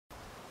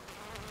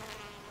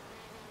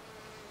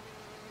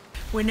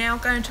We're now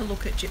going to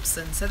look at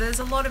gypsum. So there's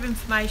a lot of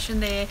information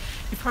there.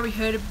 You've probably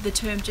heard of the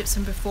term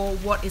gypsum before.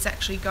 What is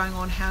actually going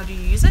on? How do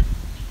you use it?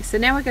 So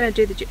now we're going to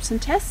do the gypsum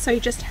test. So you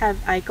just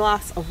have a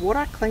glass of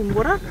water, clean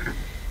water,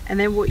 and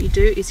then what you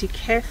do is you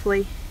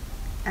carefully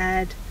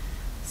add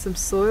some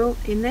soil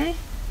in there,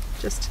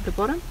 just to the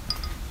bottom,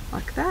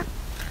 like that.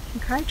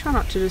 Okay, try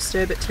not to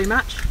disturb it too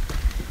much.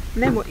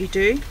 And then what you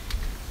do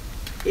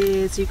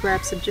is you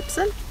grab some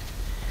gypsum,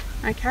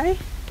 okay,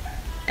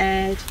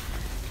 and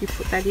you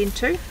put that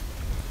into,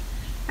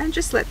 and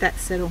just let that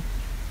settle.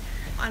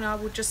 And I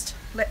will just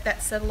let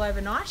that settle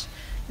overnight.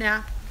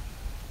 Now,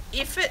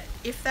 if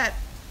that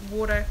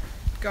water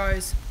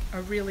goes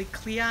a really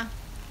clear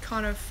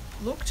kind of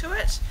look to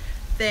it,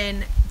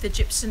 then the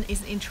gypsum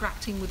isn't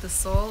interacting with the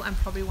soil and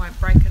probably won't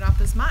break it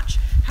up as much.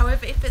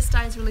 However, if it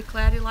stays really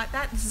cloudy like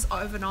that, this is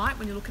overnight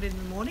when you look at it in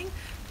the morning,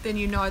 then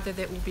you know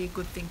that will be a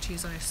good thing to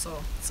use on your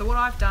soil. So what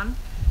I've done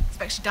is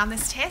I've actually done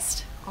this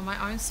test on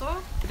my own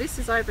soil. This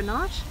is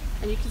overnight,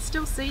 and you can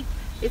still see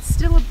it's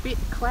still a bit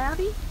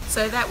cloudy.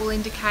 So that will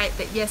indicate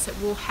that yes,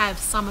 it will have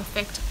some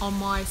effect on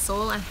my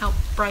soil and help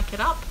break it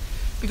up,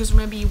 because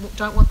remember, you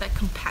don't want that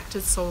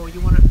compacted soil,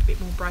 you want it a bit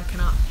more broken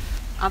up.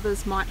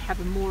 Others might have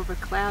a more of a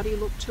cloudy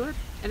look to it,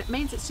 and it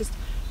means it's just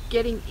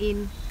getting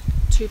in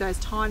to those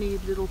tiny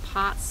little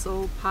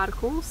soil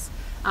particles.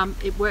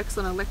 It works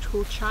on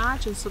electrical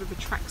charge and sort of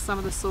attracts some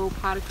of the soil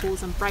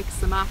particles and breaks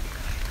them up.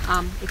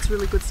 It's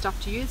really good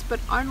stuff to use, but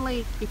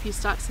only if you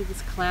start to see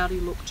this cloudy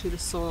look to the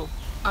soil.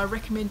 I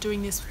recommend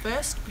doing this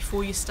first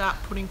before you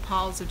start putting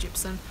piles of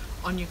gypsum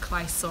on your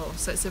clay soil.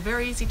 So it's a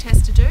very easy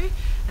test to do,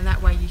 and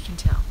that way you can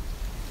tell.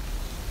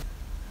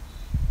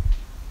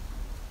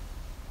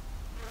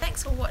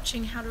 Thanks for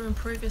watching how to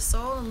improve your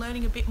soil and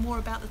learning a bit more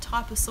about the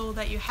type of soil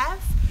that you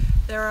have.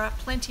 There are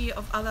plenty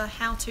of other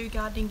how-to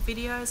gardening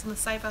videos on the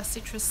Save Our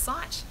Citrus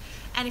site.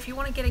 And if you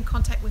want to get in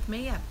contact with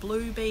me at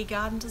Blue Bee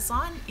Garden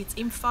Design, it's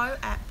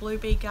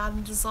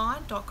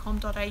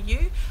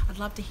info@bluebeegardendesign.com.au. I'd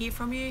love to hear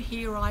from you, hear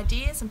your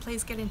ideas, and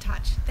please get in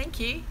touch. Thank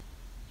you.